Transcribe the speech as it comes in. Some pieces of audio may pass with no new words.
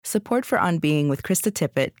Support for On Being with Krista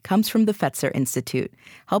Tippett comes from the Fetzer Institute,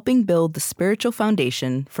 helping build the spiritual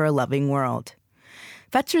foundation for a loving world.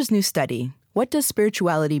 Fetzer's new study, What Does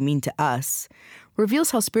Spirituality Mean to Us?,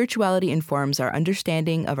 reveals how spirituality informs our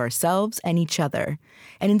understanding of ourselves and each other,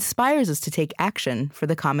 and inspires us to take action for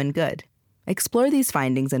the common good. Explore these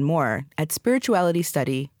findings and more at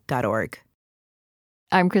spiritualitystudy.org.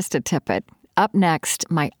 I'm Krista Tippett. Up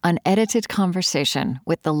next, my unedited conversation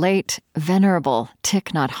with the late, venerable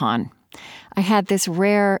Thich Nhat Hanh. I had this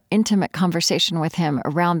rare, intimate conversation with him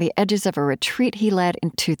around the edges of a retreat he led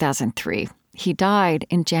in 2003. He died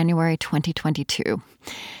in January 2022.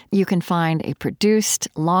 You can find a produced,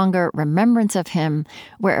 longer remembrance of him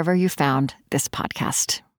wherever you found this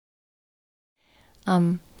podcast.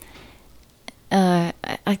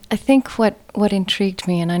 I think what intrigued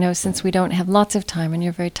me, and I know since we don't have lots of time and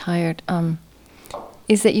you're very tired,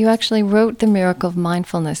 is that you actually wrote The Miracle of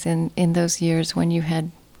Mindfulness in those years when you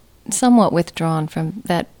had somewhat withdrawn from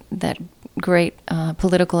that great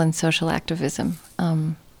political and social activism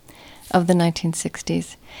of the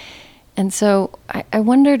 1960s. And so I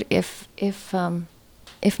wondered if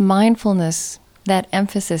mindfulness, that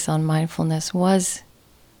emphasis on mindfulness, was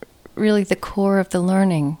really the core of the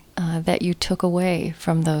learning that you took away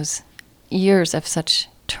from those years of such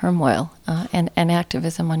turmoil and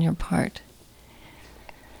activism on your part.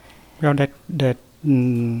 Well, that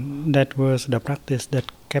was the practice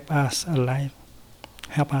that kept us alive,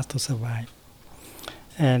 helped us to survive.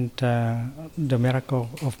 And the miracle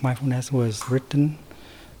of mindfulness was written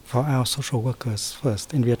for our social workers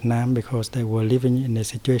first in Vietnam, because they were living in a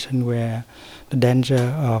situation where the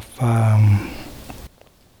danger of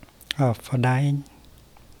dying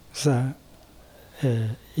was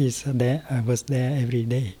there every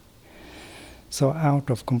day. So out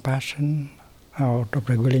of compassion, out of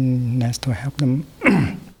the willingness to help them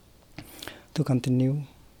to continue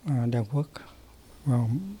their work,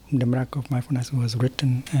 the miracle of mindfulness was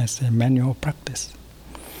written as a manual practice.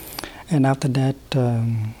 And after that,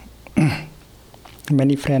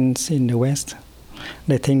 many friends in the West,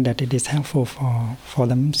 they think that it is helpful for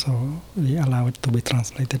them, so we allow it to be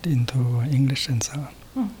translated into English and so on.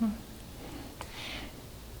 Mm-hmm.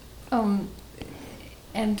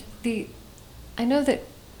 And I know that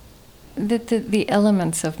the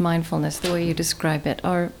elements of mindfulness, the way you describe it,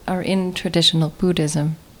 are in traditional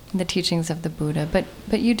Buddhism, the teachings of the Buddha, but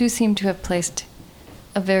you do seem to have placed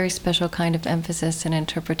a very special kind of emphasis and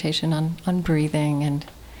interpretation on breathing, and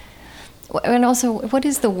also, what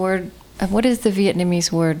is the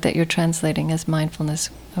Vietnamese word that you're translating as mindfulness?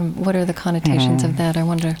 What are the connotations of that, I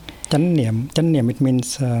wonder? Chánh niệm, it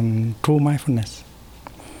means true mindfulness.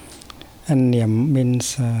 And niệm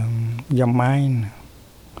means your mind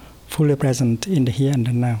fully present in the here and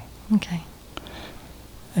the now. Okay.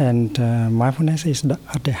 And mindfulness is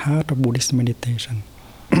at the heart of Buddhist meditation.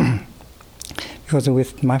 Because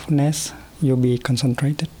with mindfulness, you'll be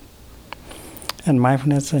concentrated. And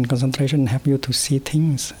mindfulness and concentration help you to see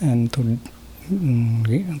things and to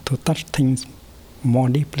touch things more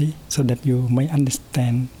deeply, so that you may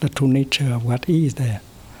understand the true nature of what is there.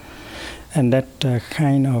 And that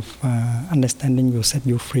kind of understanding will set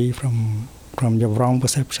you free from your wrong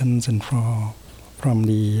perceptions and from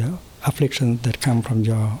the afflictions that come from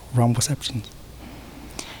your wrong perceptions.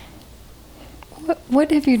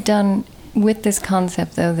 What have you done with this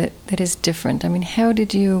concept, though, that is different? I mean, how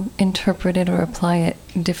did you interpret it or apply it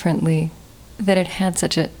differently that it had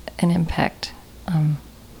such an impact?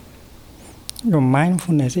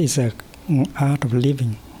 Mindfulness is an art of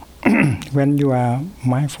living. When you are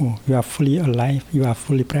mindful, you are fully alive, you are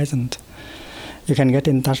fully present. You can get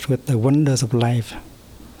in touch with the wonders of life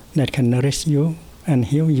that can nourish you and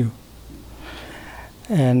heal you.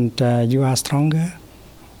 And you are stronger,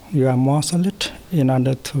 you are more solid in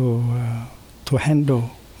order to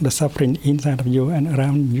handle the suffering inside of you and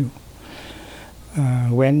around you.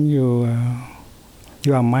 When you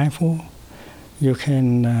are mindful, you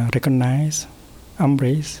can recognize,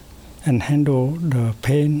 embrace, and handle the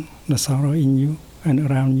pain, the sorrow in you and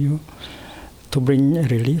around you to bring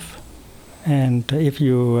relief. And if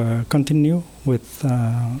you continue with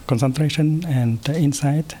concentration and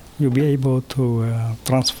insight, you'll be able to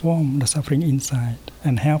transform the suffering inside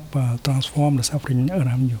and help transform the suffering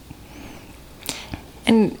around you.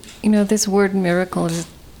 And, this word miracle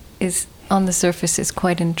is on the surface is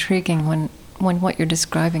quite intriguing when what you're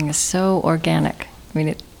describing is so organic. I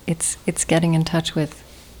mean, it's getting in touch with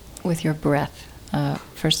your breath,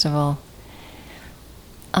 first of all.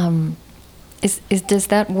 Does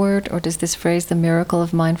that word, or does this phrase, the miracle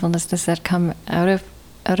of mindfulness, does that come out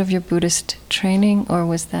of your Buddhist training, or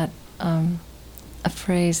was that a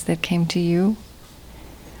phrase that came to you?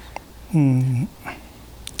 It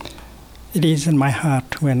is in my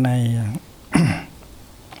heart when I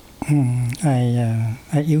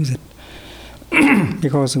use it.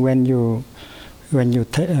 Because when you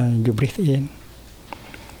breathe in,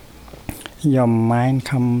 your mind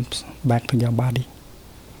comes back to your body,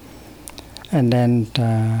 and then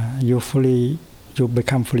you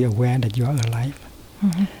become fully aware that you are alive,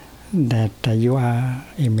 that you are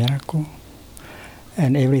a miracle,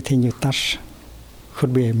 and everything you touch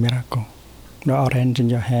could be a miracle. The orange in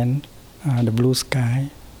your hand, the blue sky,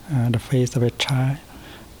 the face of a child,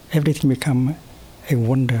 everything become a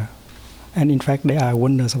wonder. And in fact, they are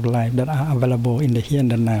wonders of life that are available in the here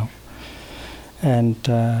and the now. And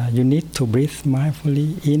you need to breathe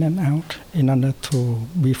mindfully in and out in order to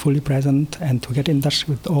be fully present and to get in touch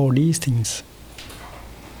with all these things.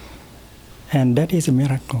 And that is a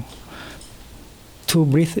miracle. To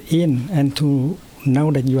breathe in and to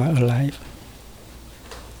know that you are alive.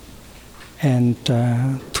 And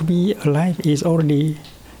to be alive is already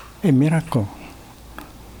a miracle.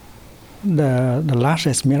 The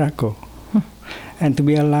largest miracle. And to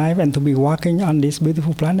be alive and to be walking on this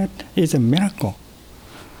beautiful planet is a miracle.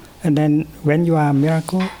 And then when you are a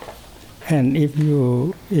miracle, and if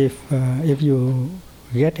you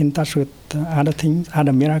get in touch with other things,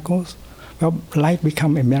 other miracles, well, life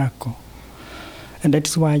become a miracle. And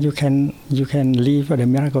that's why you can live the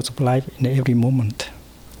miracles of life in every moment.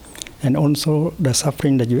 And also the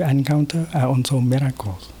suffering that you encounter are also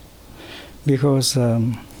miracles. Because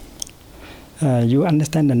you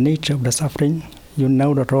understand the nature of the suffering, you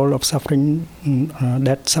know the role of suffering,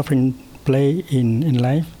 that suffering play in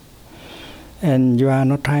life, and you are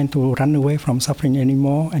not trying to run away from suffering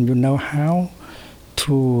anymore, and you know how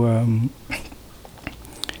to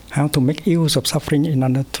make use of suffering in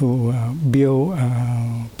order to build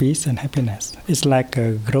peace and happiness. It's like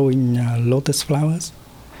growing lotus flowers.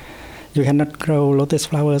 You cannot grow lotus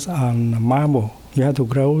flowers on marble. You have to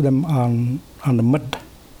grow them on the mud.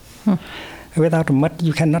 Without mud,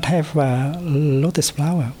 you cannot have a lotus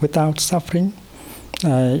flower. Without suffering,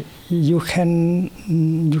 you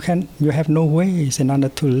have no ways in order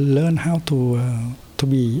to learn how to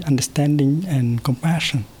be understanding and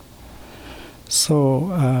compassion.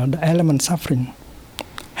 So the element suffering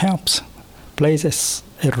plays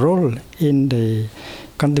a role in the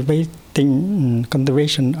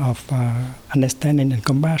cultivation of understanding and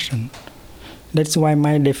compassion. That's why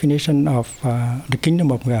my definition of the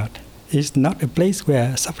kingdom of God is not a place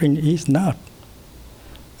where suffering is not,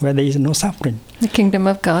 where there is no suffering. The kingdom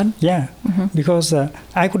of God? Yeah, because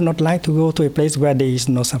I could not like to go to a place where there is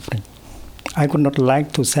no suffering. I could not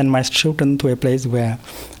like to send my children to a place where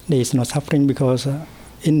there is no suffering, because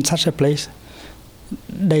in such a place,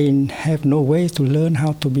 they have no way to learn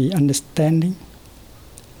how to be understanding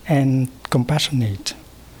and compassionate.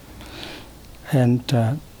 And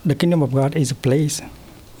the kingdom of God is a place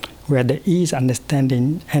where there is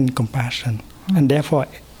understanding and compassion, and therefore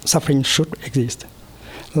suffering should exist.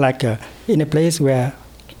 Like in a place where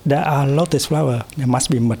there are lotus flowers, there must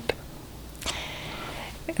be mud.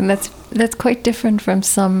 And that's quite different from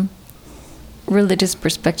some religious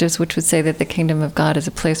perspectives, which would say that the kingdom of God is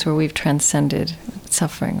a place where we've transcended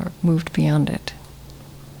suffering or moved beyond it.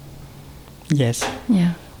 Yes.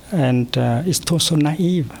 Yeah. And it's so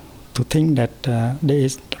naive to think that there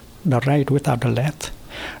is the right without the left,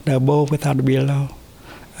 the above without the below,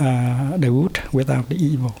 the good without the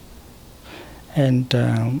evil. And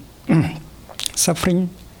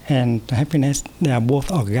suffering and happiness, they are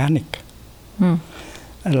both organic,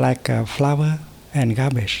 like flower and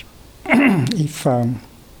garbage. If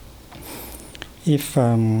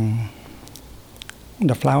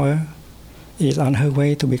the flower is on her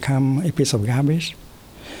way to become a piece of garbage,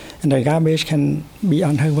 and the garbage can be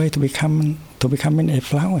on her way to becoming a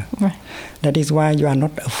flower. Right. That is why you are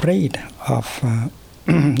not afraid of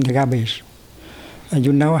the garbage.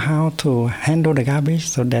 You know how to handle the garbage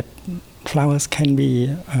so that flowers can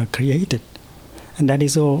be created. And that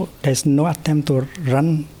is all. There's no attempt to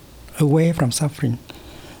run away from suffering.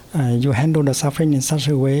 You handle the suffering in such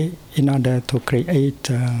a way in order to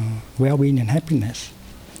create well-being and happiness.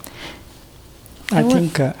 I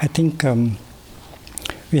think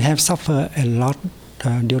we have suffered a lot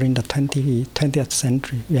during the 20th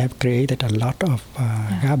century. We have created a lot of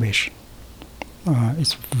garbage.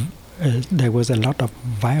 There was a lot of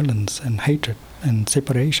violence and hatred and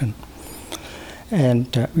separation,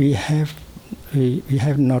 and we have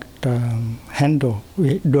not handled.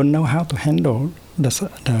 We don't know how to handle the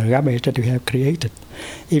garbage that we have created.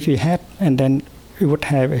 If we had, and then we would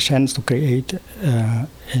have a chance to create a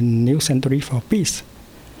new century for peace.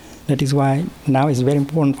 That is why now it's very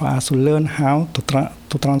important for us to learn how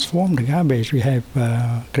to transform the garbage we have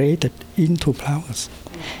created into flowers.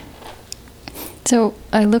 So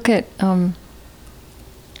I look at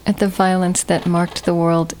the violence that marked the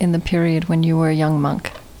world in the period when you were a young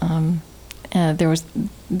monk. There was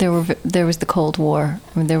the Cold War.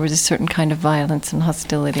 I mean, there was a certain kind of violence and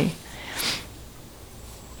hostility.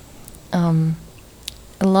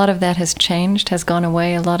 A lot of that has changed, has gone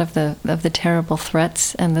away. A lot of the terrible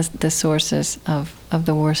threats and the sources of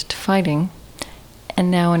the worst fighting,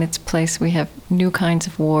 and now in its place we have new kinds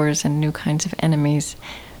of wars and new kinds of enemies.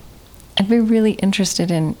 I'd be really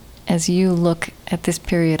interested in, as you look at this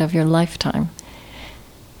period of your lifetime,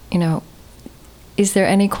 is there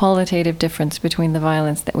any qualitative difference between the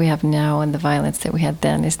violence that we have now and the violence that we had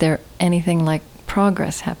then? Is there anything like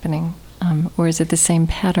progress happening, or is it the same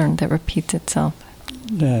pattern that repeats itself?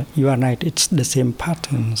 You are right. It's the same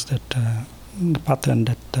patterns the pattern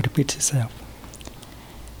that repeats itself.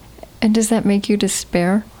 And does that make you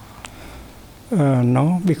despair?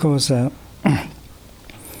 No, because I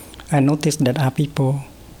noticed that there are people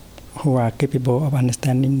who are capable of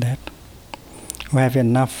understanding that, who have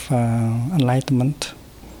enough enlightenment,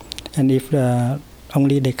 and if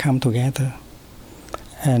only they come together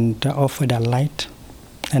and offer their light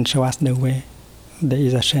and show us the way, there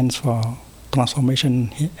is a chance for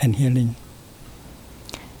transformation and healing.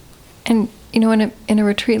 And in a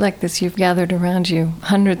retreat like this, you've gathered around you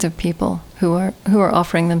hundreds of people who are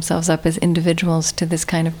offering themselves up as individuals to this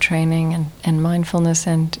kind of training and mindfulness,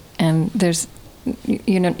 and there's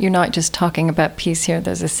you're not just talking about peace here.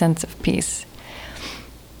 There's a sense of peace.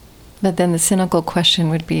 But then the cynical question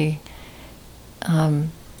would be,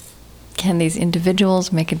 can these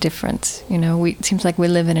individuals make a difference? It seems like we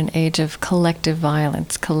live in an age of collective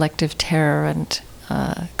violence, collective terror, and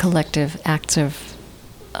collective acts of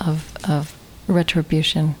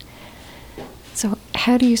retribution. So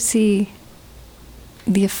how do you see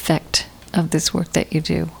the effect of this work that you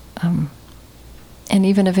do, and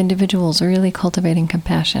even of individuals really cultivating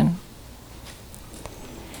compassion?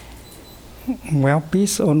 Well,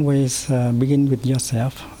 peace always begins with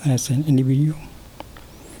yourself as an individual.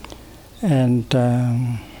 And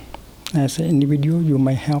as an individual, you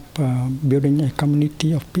may help building a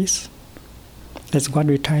community of peace. That's what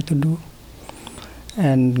we try to do.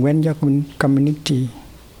 And when your community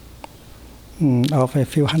of a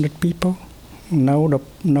few hundred people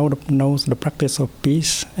knows the practice of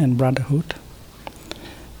peace and brotherhood,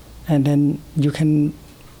 and then you can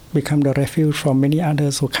become the refuge for many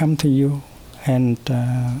others who come to you and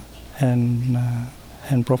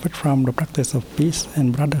profit from the practice of peace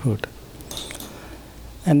and brotherhood.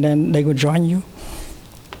 And then they will join you,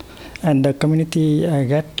 and the community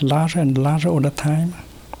get larger and larger all the time.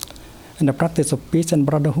 And the practice of peace and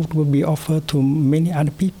brotherhood will be offered to many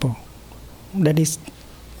other people. That is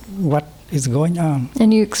what is going on.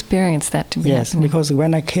 And you experience that to be happening. Because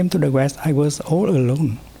when I came to the West, I was all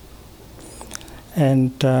alone.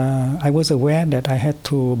 And I was aware that I had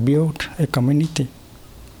to build a community.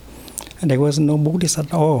 And there was no Buddhist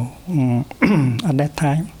at all at that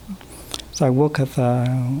time. So I worked with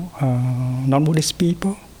non-Buddhist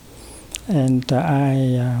people, and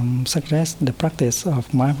I suggest the practice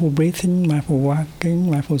of mindful breathing, mindful walking,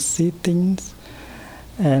 mindful sitting,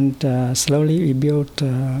 and slowly we built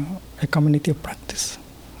a community of practice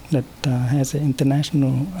that has an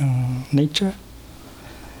international nature.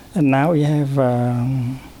 And now we have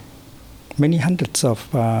many hundreds of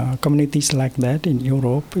communities like that in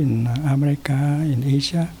Europe, in America, in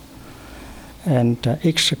Asia. And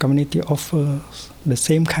each community offers the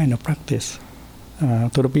same kind of practice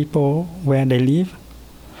to the people where they live.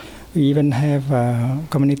 We even have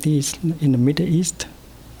communities in the Middle East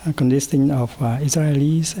consisting of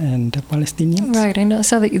Israelis and Palestinians. Right, I know. I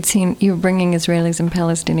saw that you were bringing Israelis and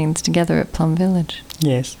Palestinians together at Plum Village.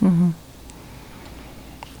 Yes. Mm-hmm.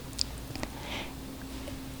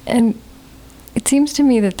 And it seems to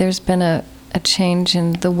me that there's been a change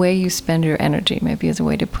in the way you spend your energy, maybe as a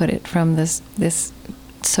way to put it, from this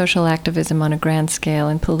social activism on a grand scale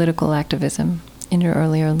and political activism in your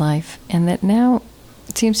earlier life, and that now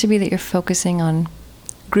it seems to be that you're focusing on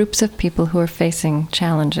groups of people who are facing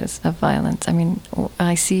challenges of violence. I mean,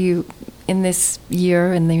 I see you in this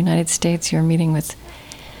year in the United States, you're meeting with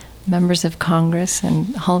members of Congress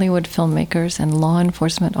and Hollywood filmmakers and law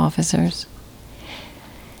enforcement officers.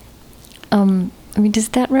 I mean, does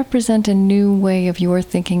that represent a new way of your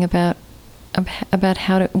thinking about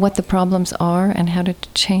what the problems are and how to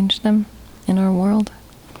change them in our world?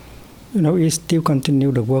 We still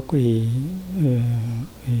continue the work we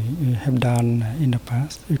have done in the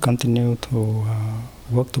past. We continue to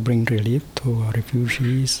work to bring relief to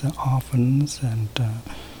refugees, orphans, and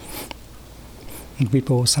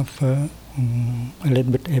people who suffer a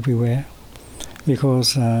little bit everywhere.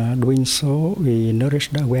 Because doing so, we nourish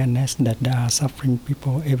the awareness that there are suffering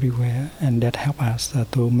people everywhere, and that help us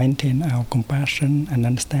to maintain our compassion and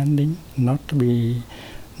understanding, not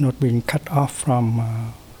being cut off from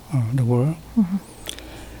the world. Mm-hmm.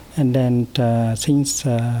 And then since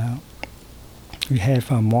we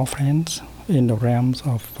have more friends in the realms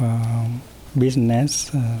of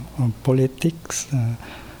business, politics,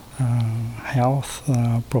 health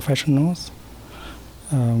professionals,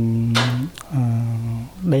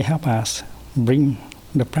 they help us bring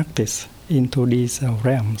the practice into these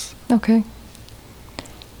realms. Okay.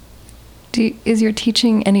 Is your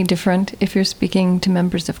teaching any different if you're speaking to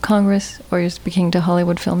members of Congress, or you're speaking to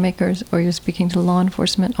Hollywood filmmakers, or you're speaking to law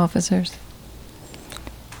enforcement officers?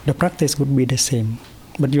 The practice would be the same,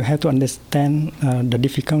 but you have to understand the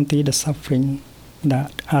difficulty, the suffering, the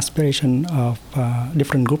aspiration of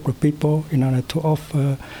different group of people in order to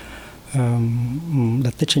offer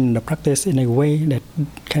the teaching, the practice in a way that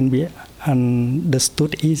can be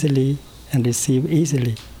understood easily and received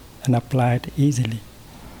easily and applied easily.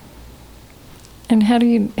 And how do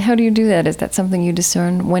you do that? Is that something you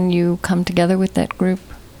discern when you come together with that group?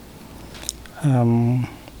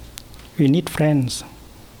 We need friends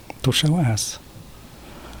to show us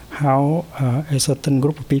how a certain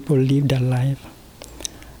group of people live their life,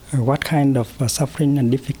 what kind of suffering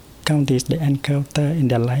and difficulties they encounter in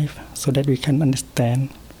their life, so that we can understand.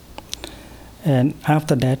 And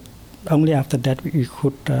after that, only after that, we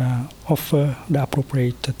could offer the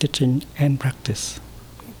appropriate teaching and practice.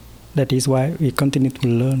 That is why we continue to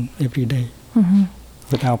learn every day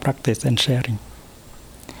with our practice and sharing.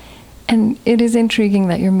 And it is intriguing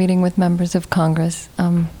that you're meeting with members of Congress.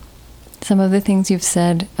 Some of the things you've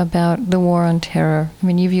said about the war on terror. I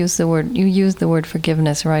mean, you used the word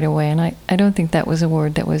forgiveness right away, and I don't think that was a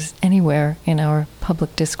word that was anywhere in our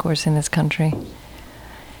public discourse in this country.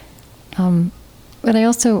 But I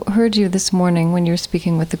also heard you this morning when you were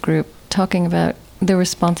speaking with the group talking about the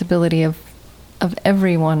responsibility of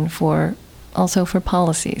everyone for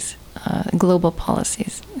policies, global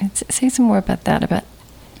policies. Say some more about that, about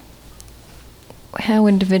how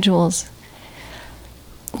individuals,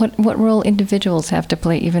 what role individuals have to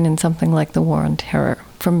play even in something like the war on terror,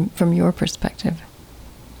 from your perspective.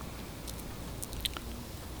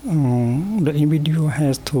 The individual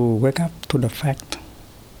has to wake up to the fact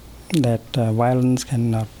that violence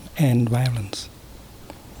cannot end violence.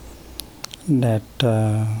 That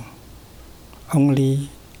only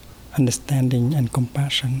understanding and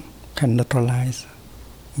compassion can neutralize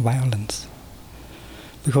violence.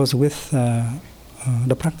 Because with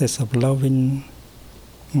the practice of loving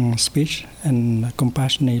speech and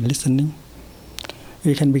compassionate listening,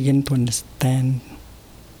 we can begin to understand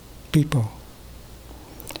people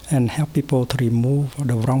and help people to remove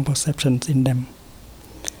the wrong perceptions in them.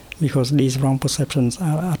 Because these wrong perceptions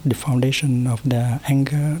are at the foundation of their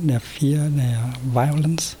anger, their fear, their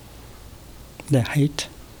violence, their hate.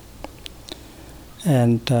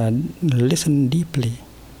 And listen deeply.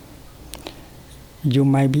 You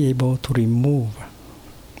might be able to remove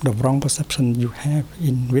the wrong perception you have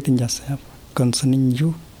within yourself concerning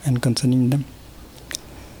you and concerning them.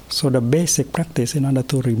 So the basic practice in order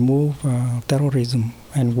to remove terrorism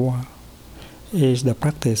and war is the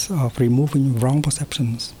practice of removing wrong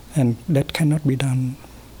perceptions, and that cannot be done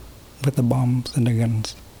with the bombs and the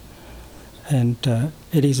guns. And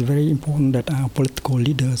it is very important that our political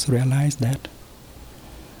leaders realize that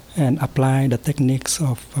and apply the techniques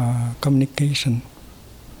of communication.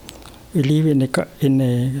 We live in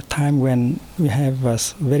a time when we have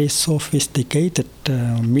very sophisticated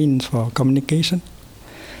means for communication,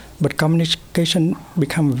 but communication has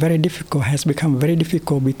become very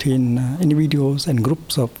difficult between individuals and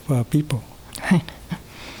groups of people. Right.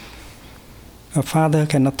 A father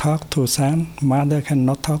cannot talk to son, mother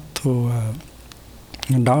cannot talk to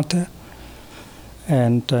a daughter,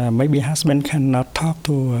 and maybe husband cannot talk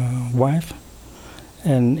to wife,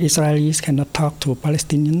 and Israelis cannot talk to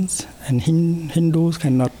Palestinians, and Hindus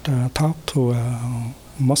cannot talk to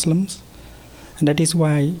Muslims. And that is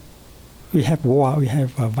why we have war, we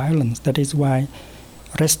have violence. That is why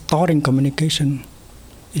restoring communication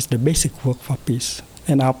is the basic work for peace.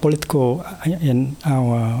 And our political and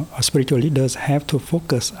our spiritual leaders have to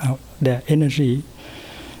focus their energy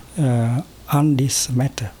on this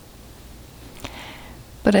matter.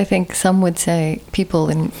 But I think some would say, people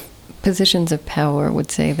in positions of power would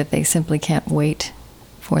say that they simply can't wait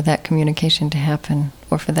for that communication to happen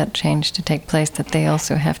or for that change to take place, that they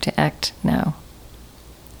also have to act now.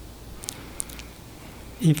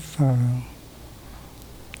 if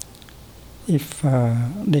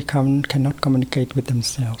they cannot communicate with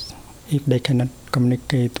themselves, if they cannot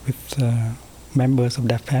communicate with members of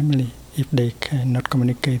their family, if they cannot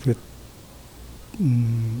communicate with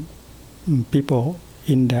people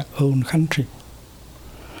in their own country,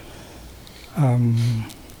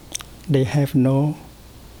 they have no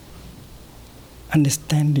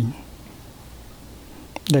understanding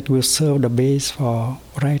that will serve the base for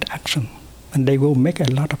right action, and they will make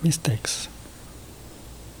a lot of mistakes.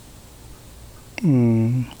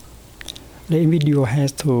 The individual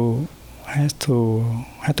has to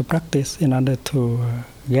practice in order to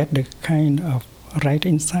get the kind of right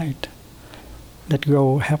insight that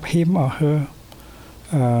will help him or her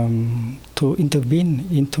to intervene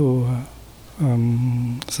into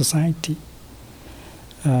society.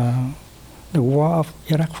 The war of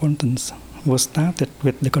Iraq, for instance, was started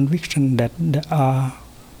with the conviction that there are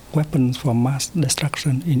weapons for mass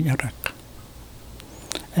destruction in Iraq.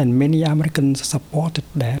 And many Americans supported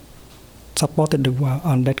the war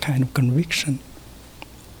on that kind of conviction.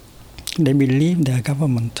 They believed their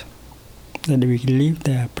government, they believed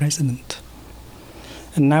their president.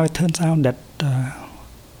 And now it turns out that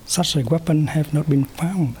such a weapon have not been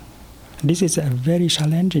found. This is a very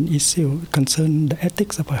challenging issue concerning the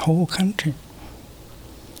ethics of a whole country.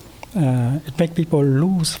 It makes people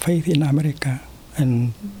lose faith in America,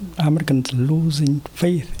 and Americans losing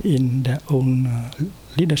faith in their own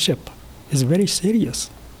leadership is very serious.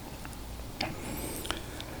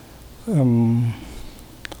 And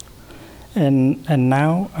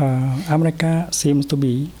now America seems to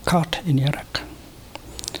be caught in Iraq,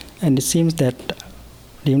 and it seems that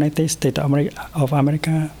the United States of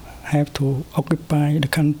America have to occupy the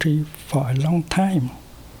country for a long time.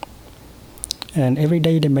 And every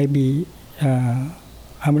day there may be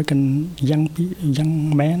American young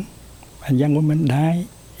men and young women die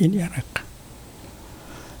in Iraq.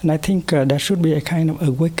 And I think there should be a kind of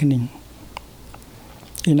awakening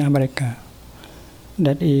in America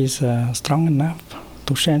that is strong enough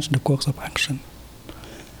to change the course of action.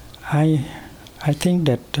 I think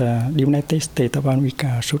that the United States of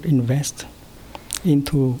America should invest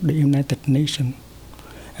into the United Nations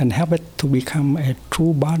and help it to become a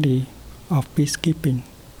true body of peacekeeping.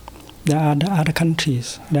 There are the other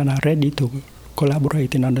countries that are ready to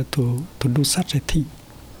collaborate in order to do such a thing.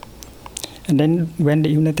 And then when the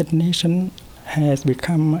United Nations has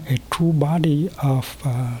become a true body of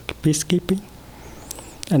peacekeeping,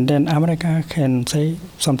 and then America can say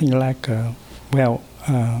something like, we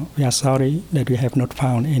are sorry that we have not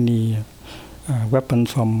found any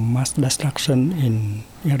weapons for mass destruction in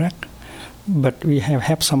Iraq, but we have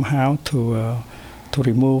helped somehow to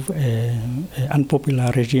remove an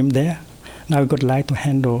unpopular regime there. Now we would like to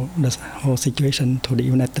handle the whole situation to the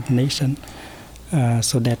United Nations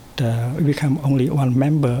so that we become only one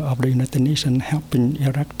member of the United Nations helping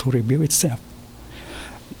Iraq to rebuild itself.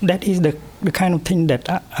 That is the kind of thing that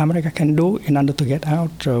America can do in order to get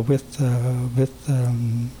out with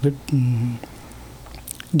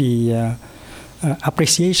the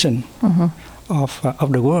appreciation of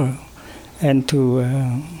the world, and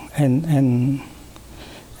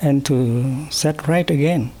to set right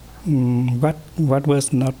again what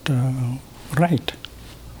was not right.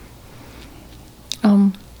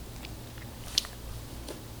 I'm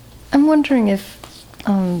wondering if,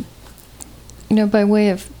 by way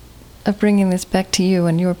of bringing this back to you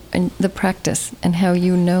and the practice and how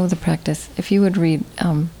you know the practice, if you would read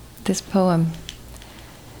this poem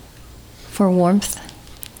for warmth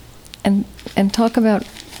and talk about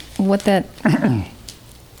what that,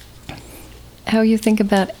 how you think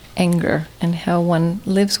about anger and how one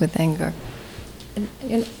lives with anger.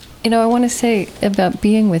 And, I want to say about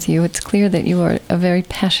being with you, it's clear that you are a very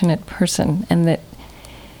passionate person, and that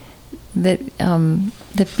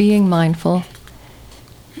being mindful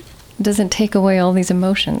doesn't take away all these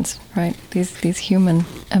emotions, right? These human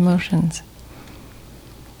emotions.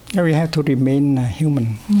 Yeah, we have to remain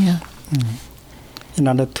human. Yeah. In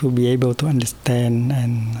order to be able to understand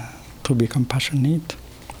and to be compassionate.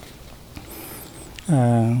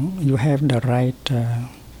 You have the right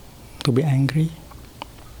to be angry,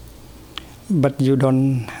 but you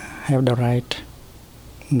don't have the right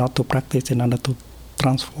not to practice in order to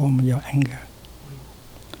transform your anger.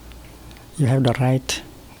 You have the right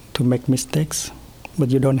to make mistakes,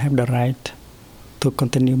 but you don't have the right to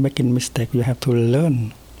continue making mistakes. You have to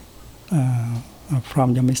learn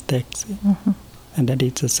from your mistakes. Mm-hmm. And that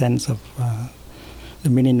is a sense of the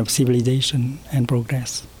meaning of civilization and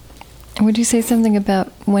progress. Would you say something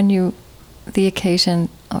about the occasion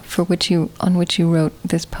on which you wrote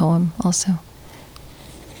this poem also?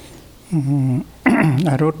 Mm-hmm.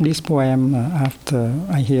 I wrote this poem after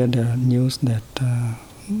I hear the news that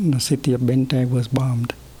the city of Bente was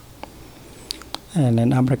bombed. And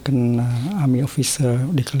an American army officer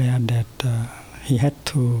declared that he had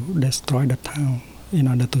to destroy the town in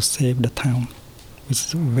order to save the town, which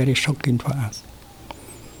is very shocking for us.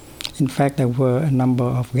 In fact, there were a number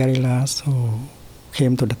of guerrillas who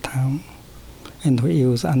came to the town and who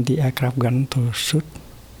used anti-aircraft guns to shoot.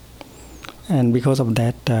 And because of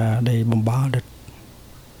that, they bombarded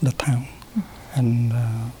the town and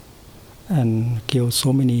killed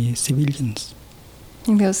so many civilians.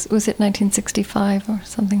 Was it 1965 or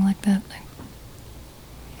something like that?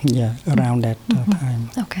 Yeah, around that time.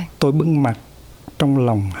 Okay. Tôi bưng mặt trong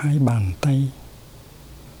lòng hai bàn tay.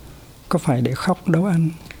 Có phải để khóc đâu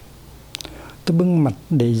anh? Tôi bưng mặt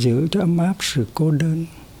để giữ cho ấm áp sự cô đơn.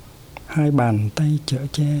 Hai bàn tay chở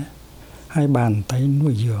che, hai bàn tay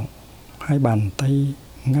nuôi dưỡng, hai bàn tay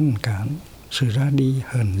ngăn cản sự ra đi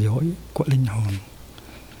hờn dỗi của linh hồn.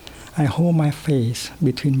 I hold my face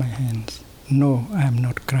between my hands. No, I am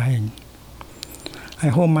not crying. I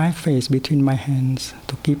hold my face between my hands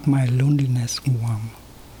to keep my loneliness warm.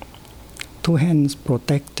 Two hands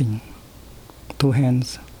protecting, two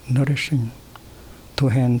hands nourishing, two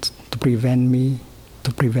hands to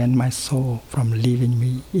prevent my soul from leaving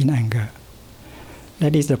me in anger.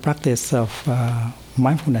 That is the practice of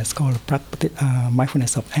mindfulness called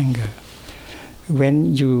mindfulness of anger.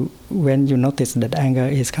 When you notice that anger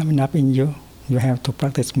is coming up in you, you have to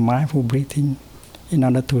practice mindful breathing in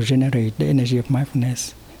order to generate the energy of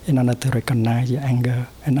mindfulness, in order to recognize your anger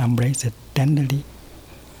and embrace it tenderly,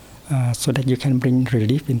 so that you can bring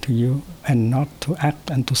relief into you and not to act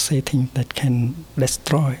and to say things that can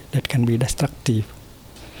destroy, that can be destructive.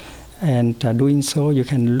 And doing so, you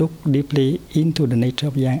can look deeply into the nature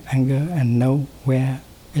of your anger and know where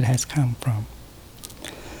it has come from.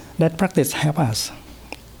 That practice helps us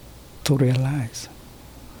to realize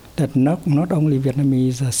that not only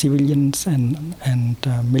Vietnamese civilians and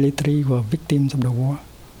military were victims of the war,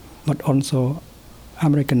 but also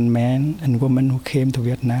American men and women who came to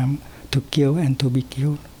Vietnam to kill and to be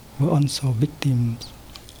killed were also victims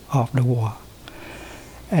of the war.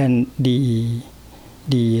 And the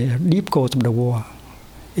deep cause of the war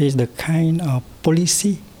is the kind of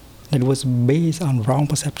policy that was based on wrong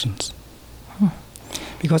perceptions.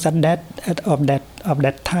 Because at that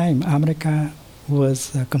time, America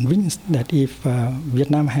was convinced that if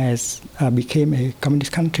Vietnam became a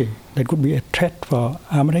communist country, that could be a threat for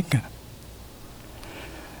America.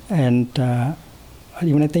 And the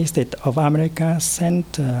United States of America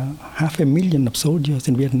sent 500,000 of soldiers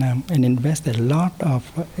in Vietnam and invested a lot of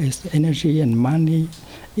its energy and money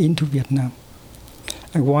into Vietnam.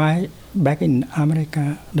 And why back in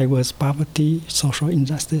America there was poverty, social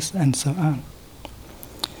injustice, and so on.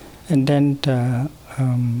 And then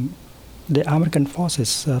the American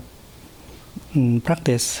forces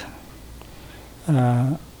practice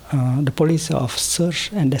the policy of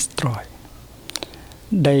search and destroy.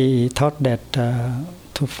 They thought that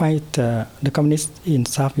to fight the communists in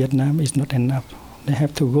South Vietnam is not enough. They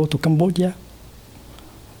have to go to Cambodia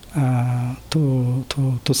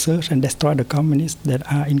to search and destroy the communists that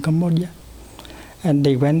are in Cambodia. And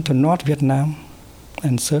they went to North Vietnam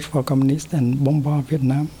and searched for communists and bombard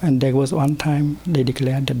Vietnam. And there was one time they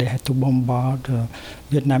declared that they had to bombard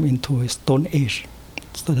Vietnam into a Stone Age,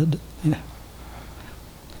 so that,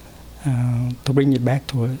 to bring it back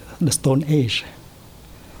to the Stone Age.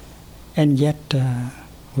 And yet,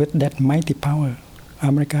 with that mighty power,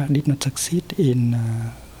 America did not succeed in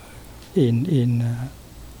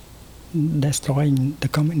destroying the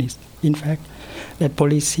communists. In fact, that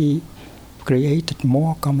policy created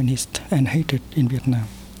more communists and hatred in Vietnam.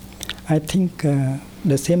 I think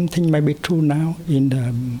the same thing might be true now in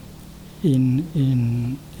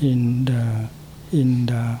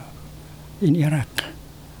Iraq.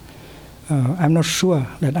 I'm not sure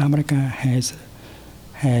that America has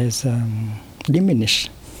diminished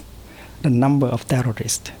the number of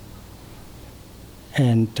terrorists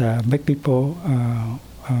and make people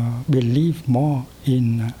believe more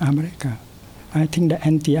in America. I think the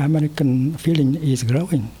anti-American feeling is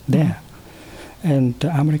growing there. And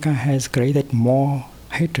America has created more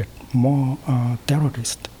hatred, more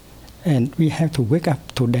terrorists. And we have to wake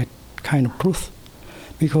up to that kind of truth,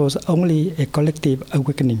 because only a collective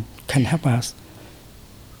awakening can help us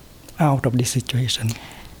out of this situation.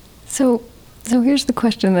 So here's the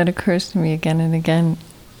question that occurs to me again and again.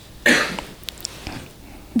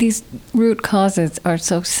 These root causes are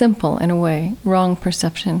so simple in a way. Wrong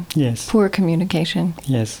perception. Yes. Poor communication.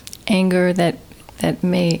 Yes. Anger that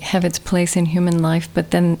may have its place in human life,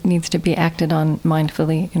 but then needs to be acted on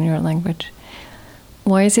mindfully in your language.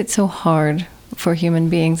 why is it so hard for human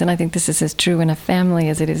beings, and I think this is as true in a family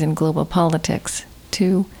as it is in global politics,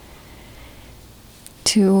 to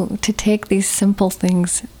take these simple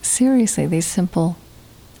things seriously, these simple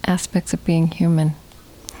aspects of being human?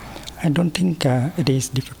 I don't think it is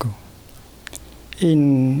difficult.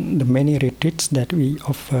 In the many retreats that we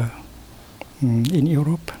offer in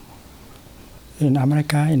Europe, in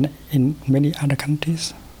America, in many other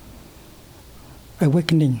countries,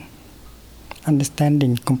 awakening,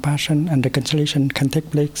 understanding, compassion, and reconciliation can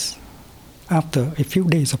take place after a few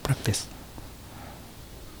days of practice.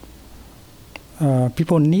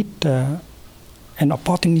 People need an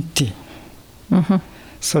opportunity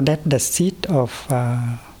so that the seed of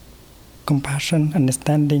compassion,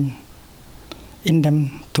 understanding in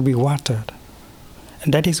them to be watered.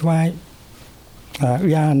 And that is why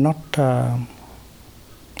we are not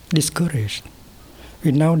discouraged.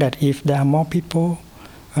 We know that if there are more people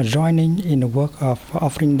joining in the work of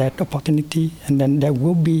offering that opportunity, and then there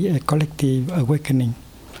will be a collective awakening,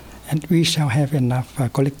 and we shall have enough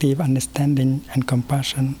collective understanding and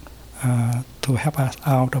compassion to help us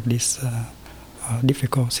out of this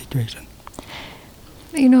difficult situation.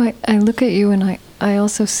 You know, I look at you and I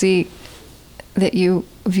also see that you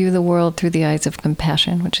view the world through the eyes of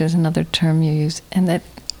compassion, which is another term you use, and that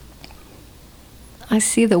I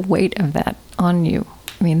see the weight of that on you.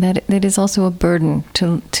 I mean, that is also a burden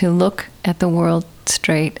to look at the world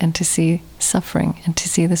straight and to see suffering and to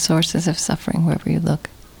see the sources of suffering wherever you look.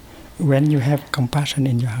 When you have compassion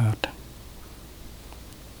in your heart,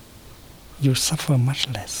 you suffer much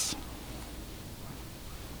less.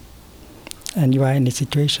 And you are in a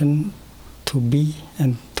situation to be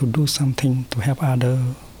and to do something to help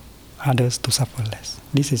others to suffer less.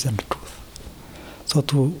 This is the truth. So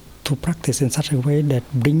to practice in such a way that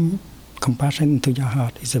bring compassion into your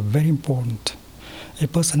heart is very important. A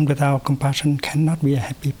person without compassion cannot be a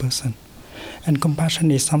happy person. And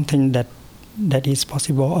compassion is something that is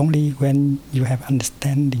possible only when you have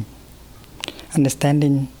understanding.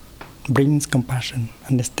 Understanding brings compassion.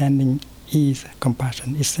 Understanding is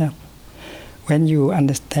compassion itself. When you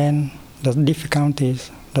understand the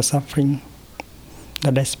difficulties, the suffering,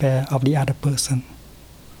 the despair of the other person,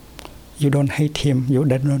 you don't hate him, you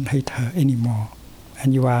don't hate her anymore.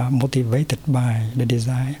 And you are motivated by the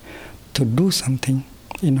desire to do something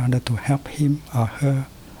in order to help him or her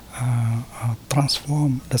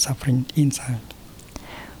transform the suffering inside.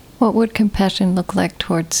 What would compassion look like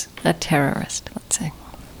towards a terrorist, let's say?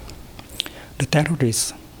 The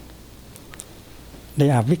terrorists, they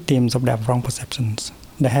are victims of their wrong perceptions.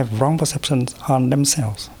 They have wrong perceptions on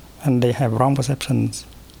themselves, and they have wrong perceptions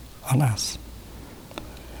on us.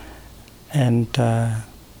 And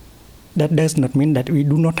that does not mean that we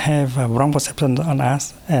do not have wrong perceptions on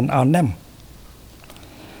us and on them.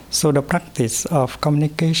 So the practice of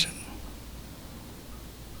communication,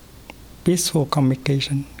 peaceful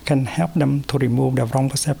communication, can help them to remove the wrong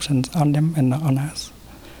perceptions on them and on us,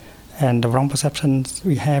 and the wrong perceptions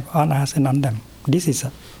we have on us and on them. This is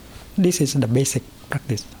the basic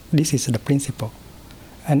practice. This is the principle.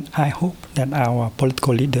 And I hope that our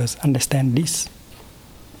political leaders understand this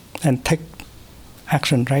and take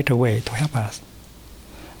action right away to help us.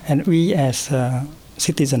 And we as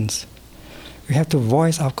citizens, we have to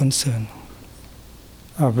voice our concern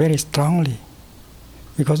very strongly,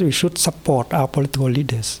 because we should support our political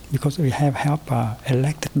leaders, because we have helped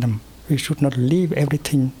elected them. We should not leave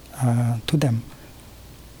everything to them.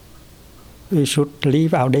 We should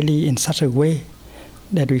live our daily in such a way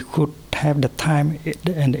that we could have the time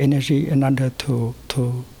and the energy in order to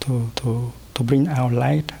bring our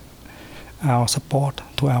light, our support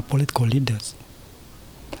to our political leaders.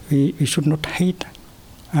 We should not hate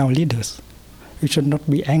our leaders. We should not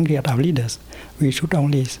be angry at our leaders. We should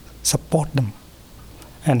only support them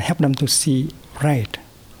and help them to see right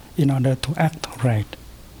in order to act right.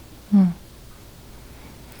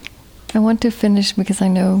 I want to finish, because I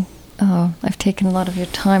know I've taken a lot of your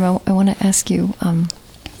time. I want to ask you,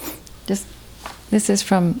 this is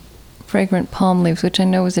from Fragrant Palm Leaves, which I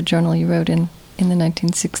know was a journal you wrote in the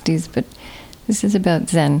 1960s, but this is about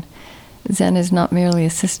Zen. Zen is not merely a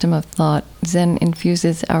system of thought. Zen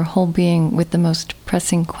infuses our whole being with the most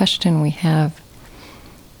pressing question we have.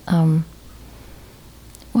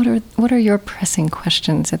 What are your pressing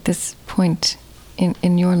questions at this point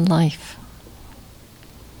in your life?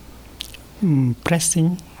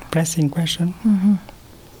 Pressing question? Mm-hmm.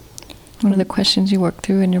 What are the questions you work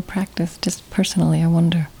through in your practice, just personally, I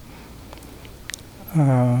wonder?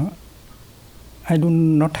 I do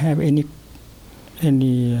not have any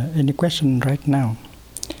question right now.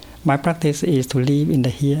 My practice is to live in the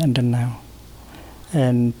here and the now.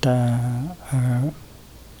 And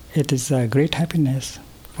it is a great happiness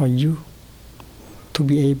for you to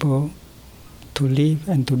be able to live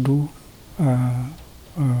and to do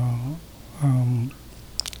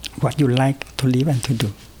what you like to live and to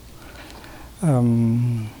do.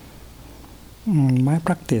 My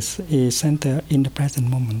practice is centered in the present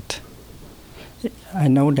moment. I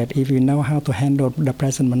know that if you know how to handle the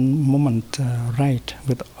present moment right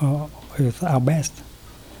with our best,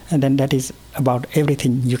 and then that is about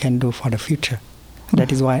everything you can do for the future.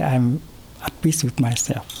 That is why I'm at peace with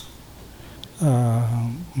myself.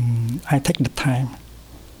 I take the time.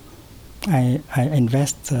 I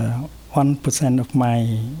invest 1% of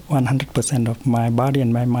my 100% of my body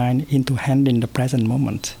and my mind into handling the present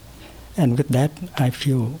moment, and with that I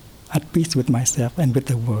feel at peace with myself and with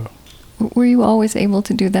the world. Were you always able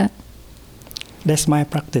to do that? That's my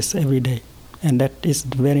practice every day, and that is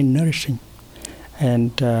very nourishing.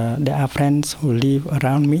 And there are friends who live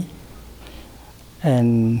around me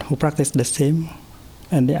and who practice the same,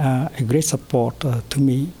 and they are a great support to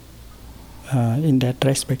me in that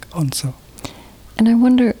respect also. And I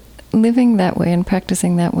wonder, living that way and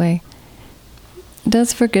practicing that way,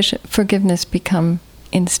 does forgiveness become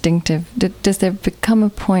instinctive? Does there become a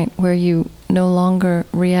point where you no longer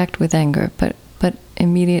react with anger, but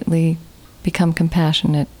immediately become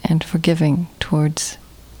compassionate and forgiving towards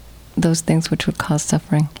those things which would cause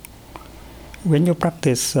suffering? When you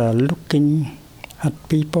practice looking at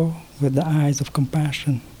people with the eyes of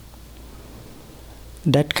compassion,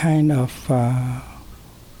 that kind of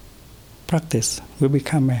practice will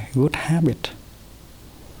become a good habit,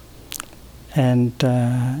 and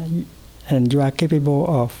you are capable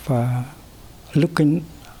of looking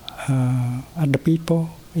at the people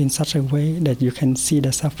in such a way that you can see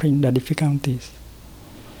the suffering, the difficulties.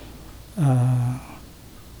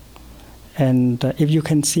 And if you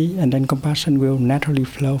can see, and then compassion will naturally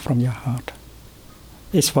flow from your heart.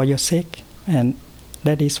 It's for your sake, and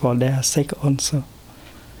that is for their sake also.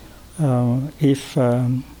 If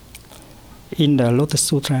in the Lotus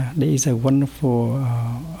Sutra there is a wonderful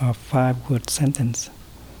 5-word sentence,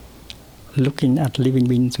 looking at living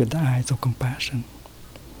beings with the eyes of compassion.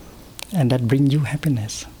 And that brings you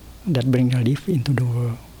happiness, that brings relief into the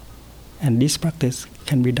world. And this practice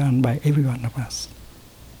can be done by every one of us.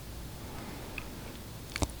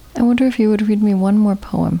 I wonder if you would read me one more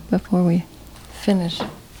poem before we finish.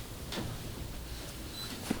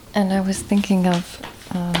 And I was thinking of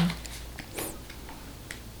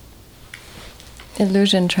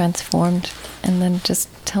Illusion Transformed, and then just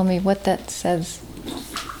tell me what that says,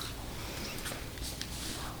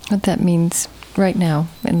 what that means right now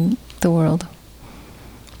in the world.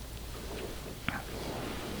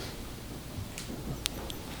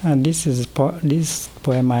 This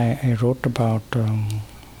poem I wrote about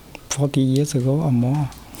 40 years ago or more.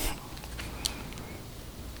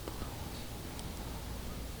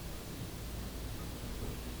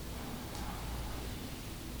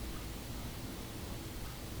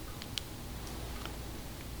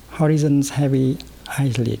 Horizon's heavy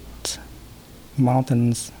eyelids,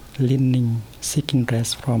 mountains leaning, seeking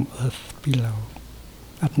rest from earth below.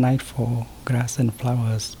 At nightfall, grass and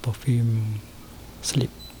flowers perfume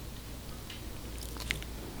sleep.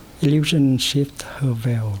 Illusion shift her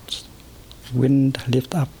veils, wind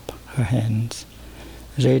lift up her hands,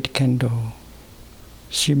 red candle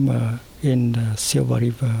shimmer in the silver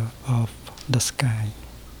river of the sky.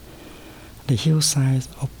 The hillsides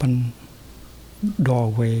open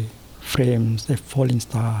doorway frames a falling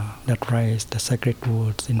star that raised the sacred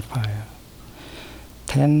words in fire.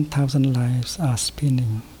 10,000 lives are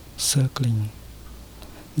spinning, circling.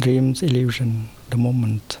 Dreams illusion, the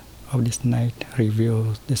moment of this night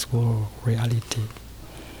reveals this world reality.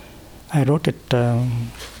 I wrote it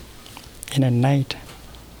in a night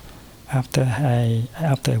after a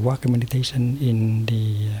walking meditation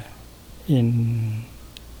in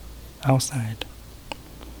outside.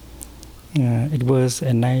 It was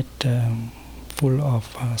a night full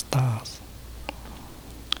of stars.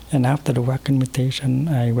 And after the walking meditation,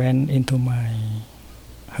 I went into my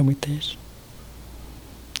hermitage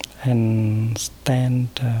and stand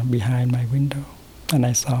behind my window, and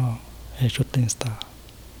I saw a shooting star.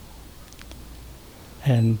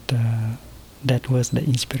 And that was the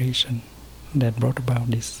inspiration that brought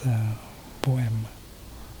about this poem.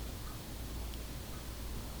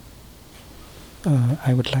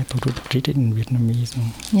 I would like to read it in Vietnamese.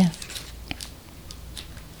 Yeah.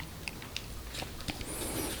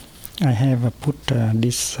 I have put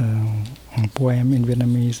this poem in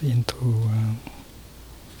Vietnamese into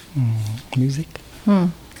music.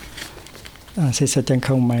 Sẽ chẳng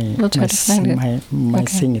không We'll try to find it.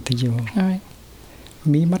 Sing it to you. All right.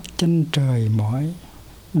 Mí mắt chân trời mỏi,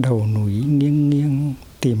 đầu núi nghiêng nghiêng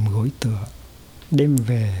tìm gối tựa, đêm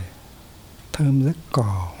về thơm giấc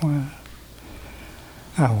cỏ hoa.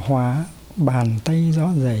 Ảo hóa bàn tay gió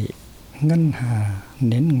dậy, ngân hà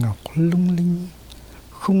nến ngọc lung linh.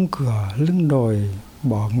 Khung cửa lưng đồi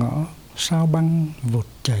bỏ ngõ, sao băng vụt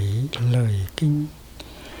chảy lời kinh.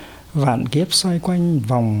 Vạn kiếp xoay quanh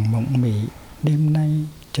vòng mộng mị, đêm nay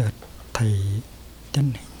chợt thấy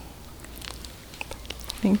chân hình.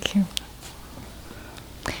 Thank you.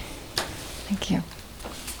 Thank you.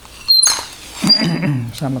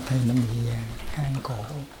 Sao mà thầy nó bị hang cổ?